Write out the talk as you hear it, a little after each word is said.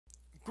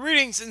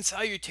Greetings and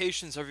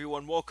salutations,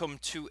 everyone. Welcome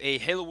to a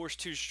Halo Wars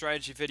 2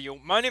 strategy video.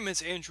 My name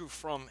is Andrew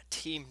from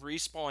Team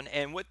Respawn,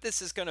 and what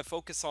this is going to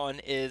focus on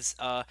is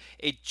a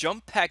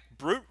jump pack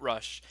brute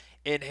rush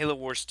in Halo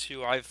Wars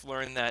 2. I've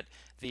learned that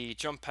the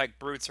jump pack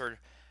brutes are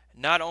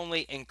not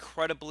only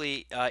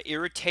incredibly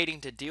irritating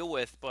to deal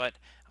with, but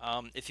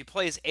if you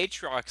play as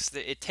Aatrox,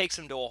 it takes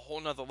them to a whole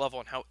nother level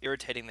on how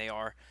irritating they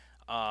are.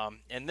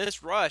 And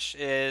this rush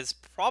is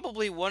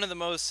probably one of the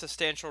most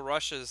substantial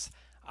rushes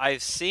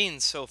I've seen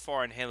so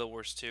far in Halo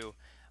Wars 2.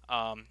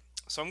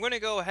 So I'm going to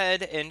go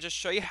ahead and just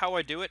show you how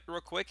I do it real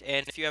quick,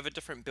 and if you have a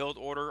different build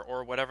order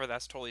or whatever,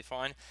 that's totally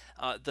fine.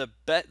 The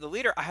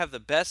leader I have the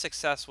best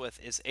success with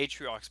is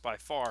Aatrox by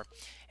far,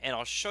 and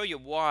I'll show you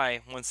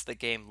why once the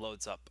game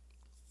loads up.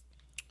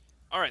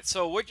 Alright,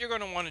 so what you're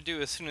going to want to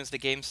do as soon as the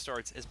game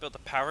starts is build a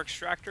power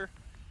extractor,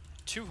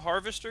 2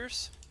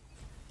 harvesters,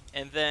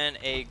 and then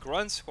a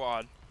grunt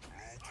squad.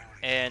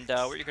 And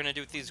what you're going to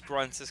do with these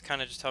grunts is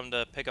kind of just tell them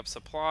to pick up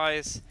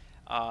supplies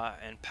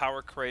and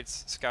power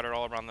crates scattered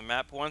all around the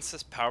map. Once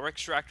this power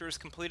extractor is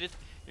completed,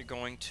 you're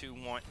going to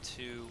want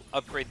to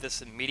upgrade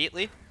this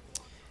immediately.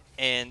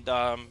 And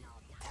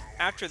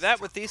after that,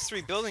 with these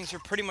 3 buildings,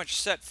 you're pretty much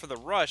set for the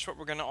rush. What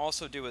we're going to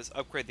also do is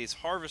upgrade these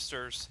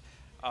harvesters.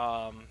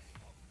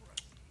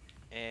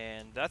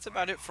 And that's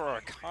about it for our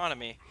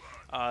economy.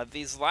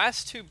 These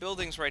last 2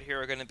 buildings right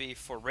here are going to be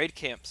for raid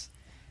camps.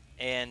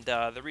 And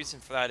the reason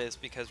for that is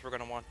because we're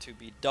going to want to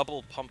be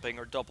double pumping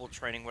or double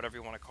training, whatever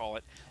you want to call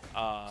it,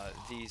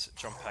 these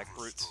jump pack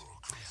brutes.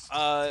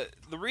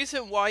 The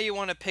reason why you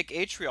want to pick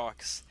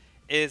Aatrox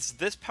is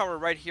this power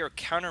right here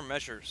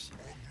countermeasures.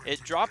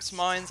 It drops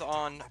mines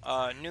on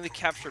newly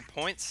captured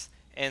points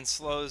and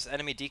slows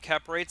enemy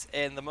decap rates,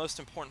 and the most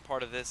important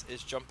part of this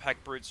is jump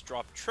pack brutes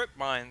drop trip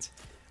mines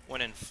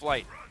when in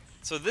flight.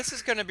 So this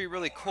is going to be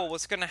really cool.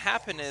 What's going to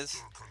happen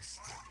is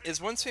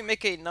once we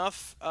make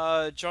enough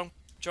jump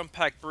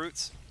pack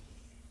brutes,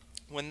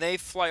 when they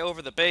fly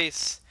over the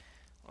base,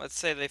 let's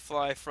say they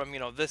fly from,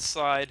 this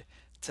side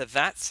to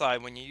that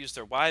side, when you use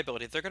their Y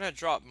ability, they're going to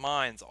drop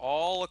mines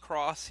all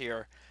across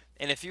here.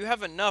 And if you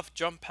have enough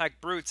jump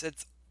pack brutes,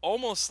 it's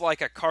almost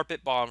like a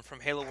carpet bomb from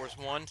Halo Wars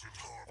 1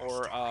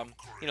 or,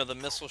 the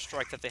missile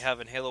strike that they have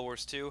in Halo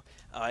Wars 2.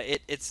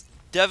 It's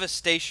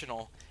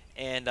devastational.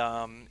 And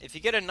if you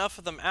get enough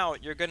of them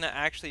out, you're going to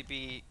actually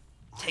be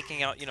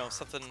taking out,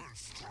 something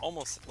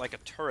almost like a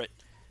turret.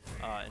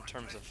 In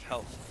terms of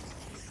health.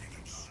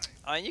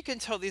 You can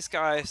tell these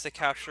guys to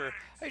capture,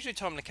 I usually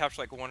tell them to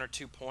capture like 1 or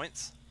 2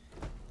 points.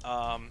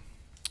 And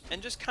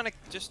just kind of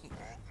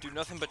do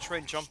nothing but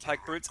train jump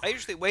pack brutes. I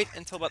usually wait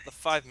until about the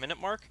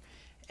 5-minute mark,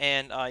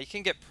 and you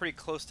can get pretty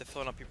close to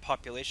filling up your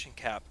population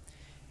cap.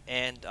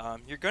 And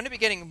you're going to be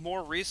getting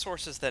more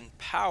resources than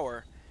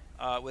power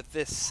with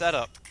this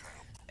setup.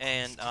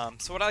 And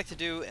so what I like to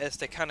do is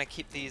to kind of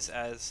keep these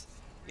as,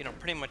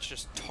 pretty much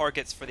just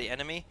targets for the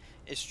enemy,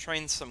 is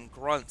train some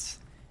grunts,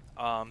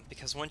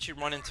 because once you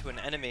run into an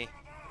enemy,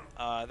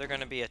 they're going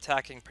to be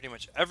attacking pretty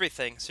much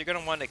everything, so you're going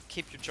to want to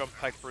keep your jump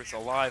pack brutes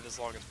alive as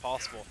long as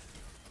possible.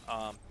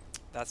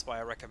 That's why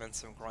I recommend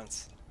some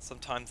grunts.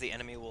 Sometimes the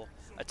enemy will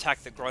attack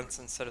the grunts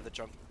instead of the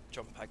jump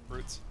pack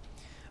brutes.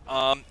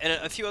 And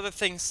a few other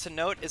things to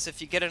note is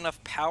if you get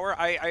enough power,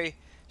 I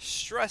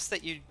stress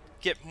that you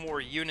get more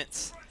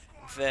units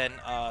than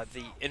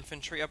the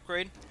infantry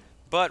upgrade.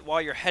 But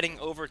while you're heading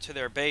over to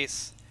their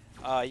base,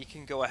 you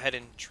can go ahead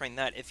and train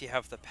that if you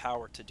have the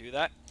power to do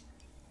that.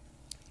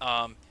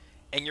 And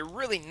you're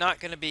really not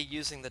going to be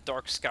using the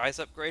Dark Skies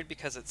upgrade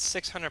because it's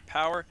 600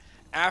 power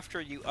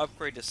after you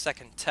upgrade to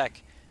second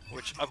tech,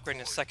 which upgrading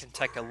to second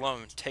tech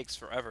alone takes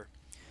forever.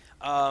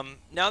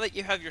 Now that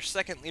you have your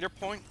second leader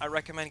point, I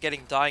recommend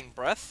getting Dying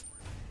Breath,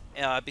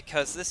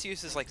 because this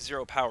uses like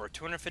 0 power,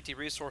 250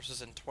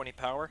 resources and 20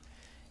 power.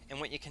 And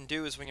what you can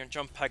do is when your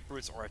jump pack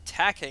brutes are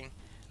attacking,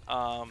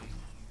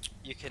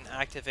 you can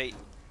activate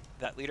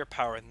that leader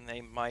power, and they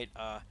might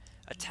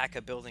attack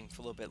a building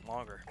for a little bit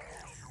longer.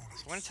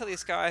 So I'm going to tell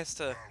these guys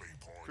to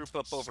group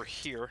up over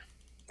here.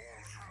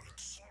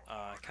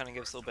 Kind of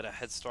gives a little bit of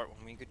head start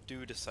when we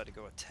do decide to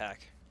go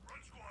attack.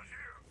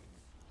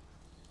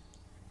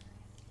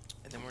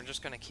 And then we're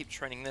just going to keep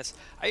training this.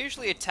 I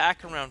usually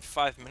attack around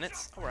 5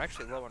 minutes. Oh, we're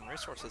actually low on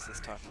resources this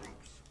time.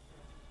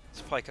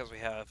 It's probably because we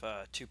have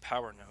 2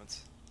 power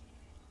nodes.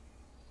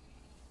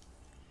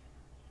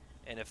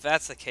 And if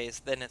that's the case,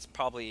 then it's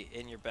probably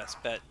in your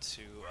best bet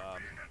to,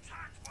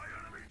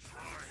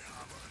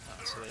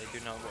 so they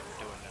do know what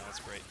we're doing now. That's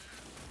great.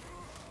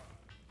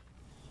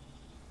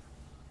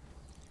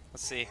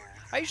 Let's see.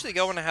 I usually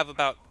go when I have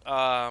about,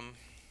 I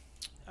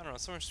don't know,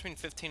 somewhere between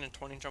 15 and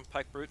 20 jump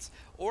pack brutes,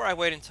 or I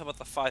wait until about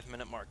the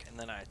 5-minute mark and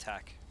then I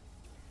attack.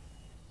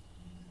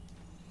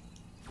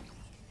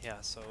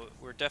 Yeah, so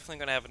we're definitely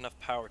going to have enough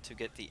power to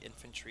get the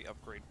infantry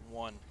upgrade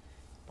 1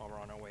 while we're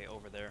on our way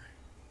over there.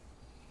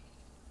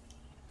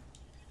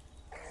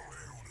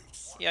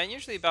 Yeah, and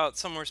usually about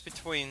somewhere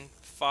between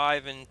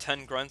 5 and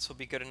 10 grunts will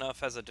be good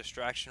enough as a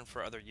distraction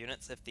for other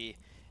units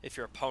if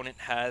your opponent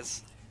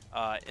has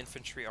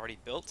infantry already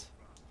built.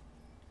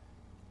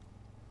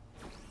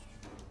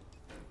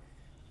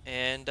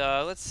 And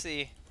let's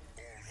see.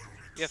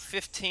 You have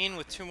 15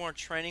 with 2 more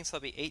trainings, so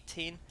that'll be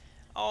 18.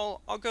 I'll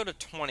go to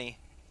 20,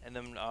 and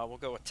then we'll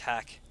go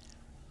attack,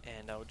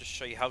 and I'll just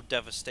show you how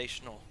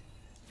devastational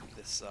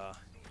this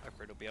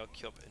upgrade will be. I'll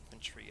queue up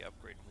infantry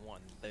upgrade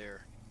 1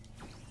 there.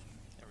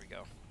 There we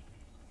go.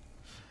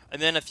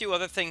 And then a few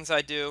other things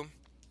I do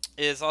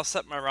is I'll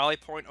set my rally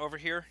point over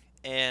here,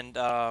 and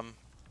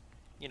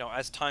you know,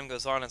 as time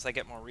goes on, as I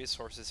get more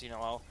resources, you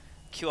know, I'll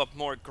queue up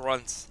more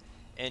grunts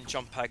and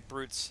jump pack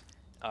brutes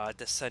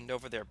to send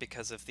over there,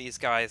 because if these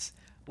guys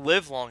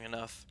live long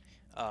enough,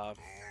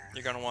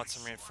 you're going to want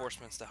some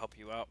reinforcements to help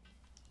you out.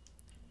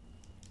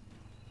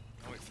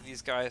 I'll wait for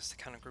these guys to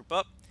kind of group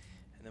up,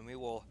 and then we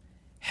will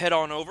head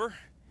on over,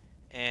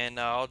 and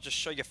I'll just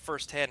show you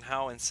firsthand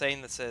how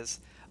insane this is.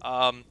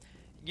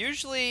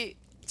 Usually,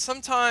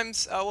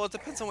 sometimes, well, it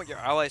depends on what your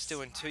ally's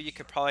doing too. You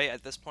could probably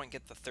at this point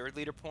get the 3rd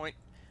leader point,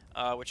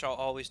 which I'll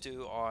always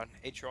do on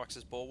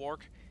Aatrox's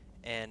Bulwark,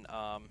 and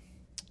kind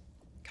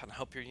of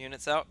help your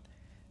units out.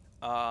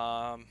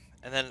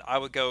 And then I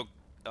would go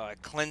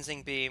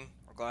Cleansing Beam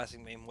or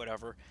Glassing Beam,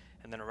 whatever,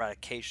 and then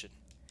Eradication.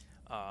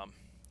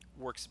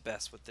 Works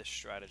best with this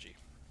strategy.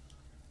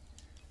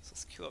 So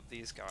let's queue up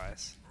these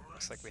guys.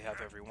 Looks like we have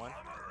everyone.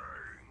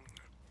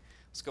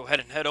 Let's go ahead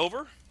and head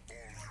over.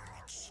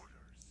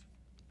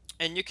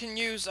 And you can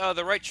use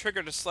the right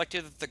trigger to select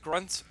either the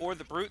grunts or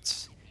the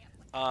brutes.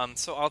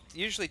 So I'll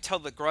usually tell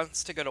the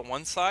grunts to go to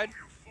one side.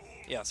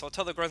 Yeah, so I'll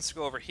tell the grunts to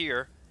go over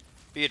here,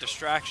 be a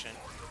distraction.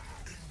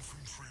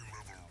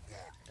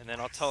 And then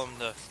I'll tell them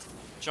to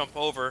jump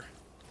over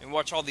and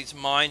watch all these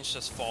mines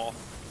just fall.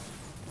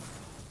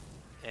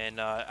 And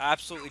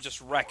absolutely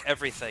just wreck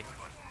everything.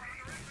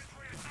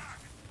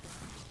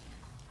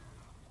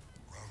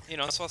 You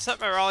know, so I'll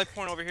set my rally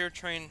point over here,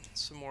 train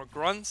some more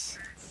grunts.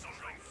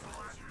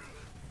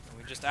 And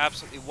we just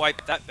absolutely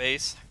wipe that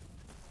base.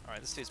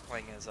 Alright, this dude's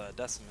playing as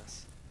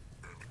Decimus.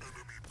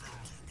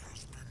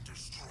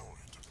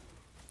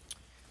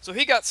 So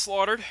he got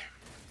slaughtered.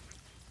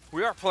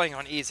 We are playing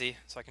on easy,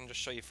 so I can just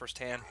show you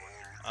firsthand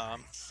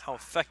how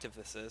effective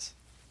this is.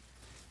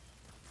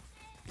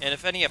 And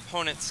if any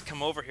opponents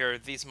come over here,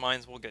 these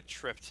mines will get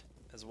tripped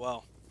as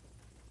well,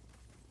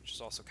 which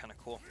is also kind of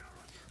cool.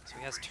 So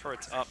he has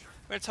turrets up.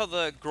 I'm going to tell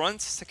the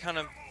grunts to kind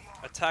of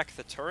attack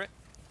the turret.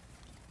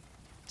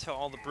 Tell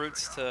all the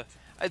brutes to...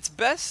 It's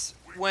best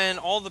when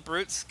all the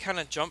brutes kind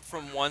of jump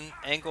from one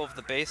angle of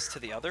the base to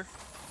the other,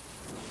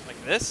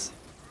 like this.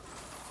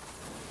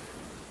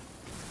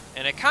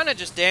 And it kind of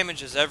just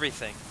damages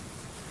everything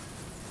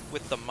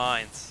with the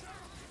mines.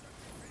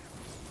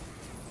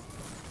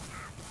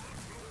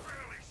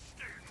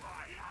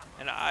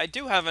 And I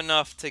do have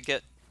enough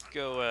to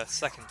go a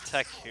second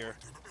tech here.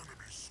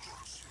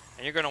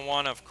 And you're going to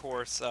want to, of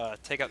course,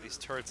 take out these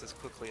turrets as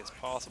quickly as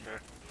possible.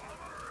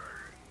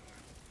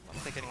 I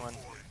don't think anyone...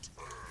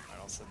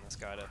 Alright, I'll send this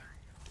guy to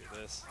do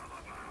this.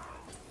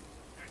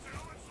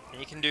 And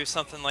you can do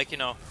something like, you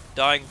know,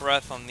 Dying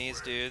Breath on these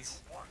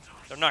dudes.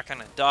 They're not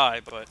going to die,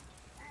 but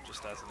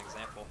just as an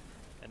example.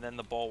 And then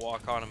the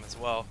Bulwark on them as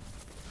well.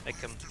 Make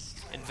them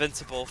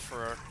invincible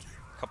for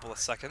a couple of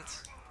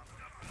seconds.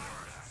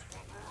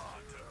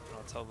 And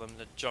I'll tell them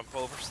to jump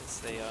over since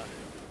they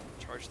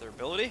charge their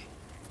ability.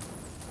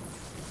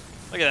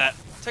 Look at that.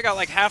 Took out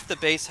like half the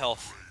base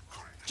health.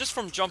 Just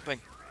from jumping.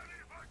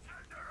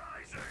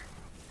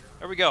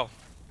 There we go.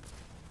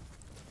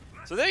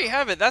 So there you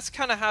have it. That's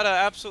kind of how to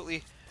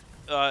absolutely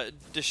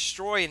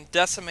destroy and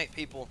decimate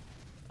people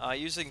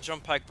using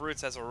jump pack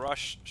brutes as a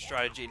rush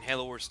strategy in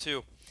Halo Wars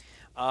 2.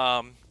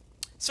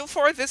 So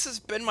far, this has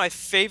been my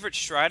favorite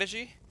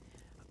strategy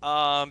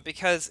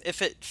because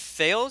if it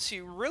fails,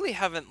 you really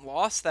haven't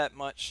lost that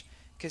much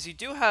because you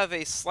do have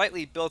a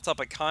slightly built-up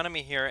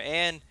economy here,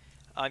 and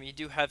you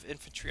do have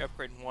infantry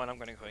upgrade 1. I'm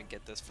going to go ahead and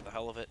get this for the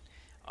hell of it.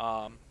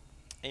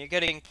 And you're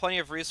getting plenty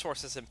of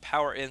resources and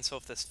power in, so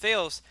if this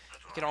fails,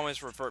 you can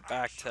always revert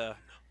back to,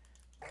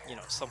 you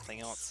know,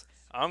 something else.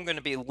 I'm going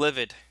to be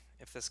livid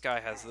if this guy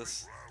has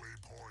this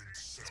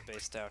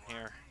base down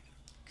here,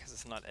 because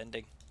it's not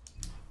ending.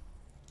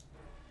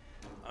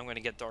 I'm going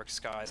to get Dark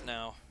Skies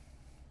now.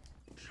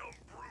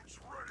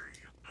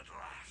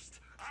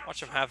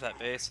 Watch him have that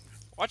base.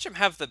 Watch him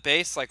have the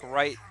base, like,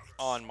 right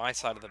on my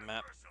side of the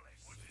map.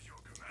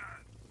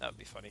 That would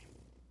be funny.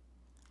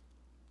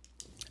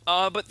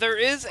 But there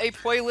is a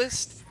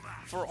playlist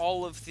for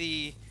all of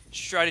the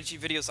strategy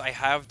videos I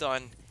have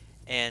done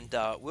and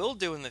will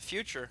do in the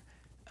future.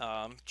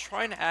 I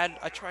try and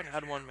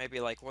add one maybe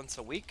like once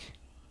a week,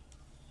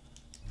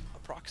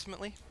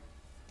 approximately.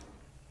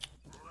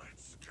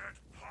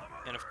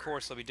 And of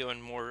course, I'll be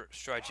doing more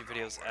strategy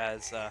videos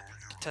as to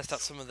test out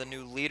some of the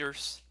new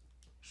leaders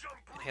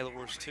in Halo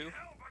Wars 2.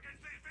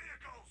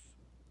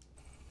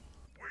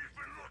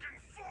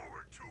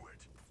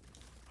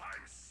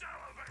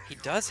 He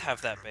does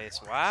have that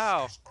base.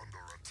 Wow.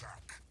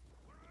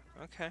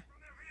 Okay.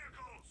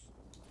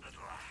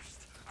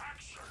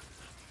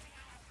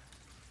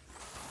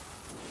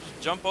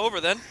 Jump over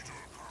then.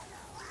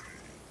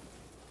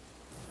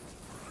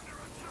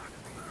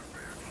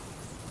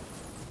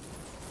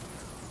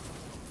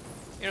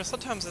 You know,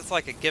 sometimes it's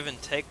like a give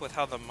and take with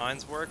how the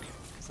mines work,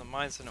 because the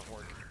mines didn't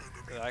work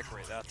that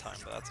great that time,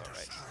 but that's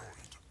alright.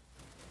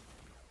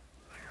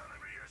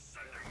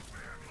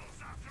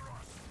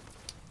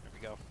 There we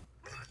go.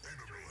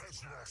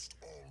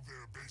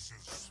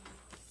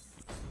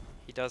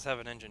 He does have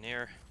an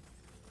engineer.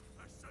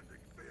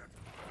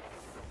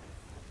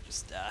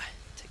 Just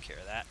take care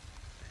of that.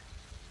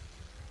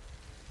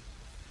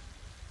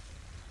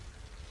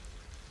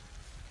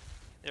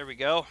 There we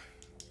go.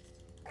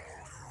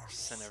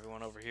 Send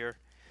everyone over here.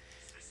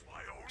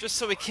 Just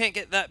so we can't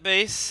get that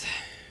base.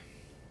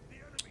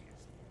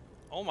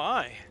 Oh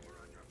my.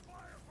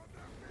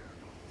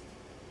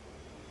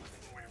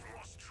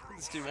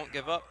 This dude won't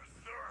give up.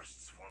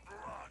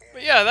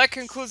 But yeah, that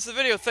concludes the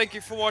video. Thank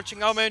you for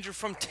watching. I'm Andrew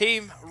from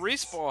Team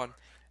Respawn,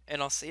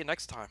 and I'll see you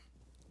next time.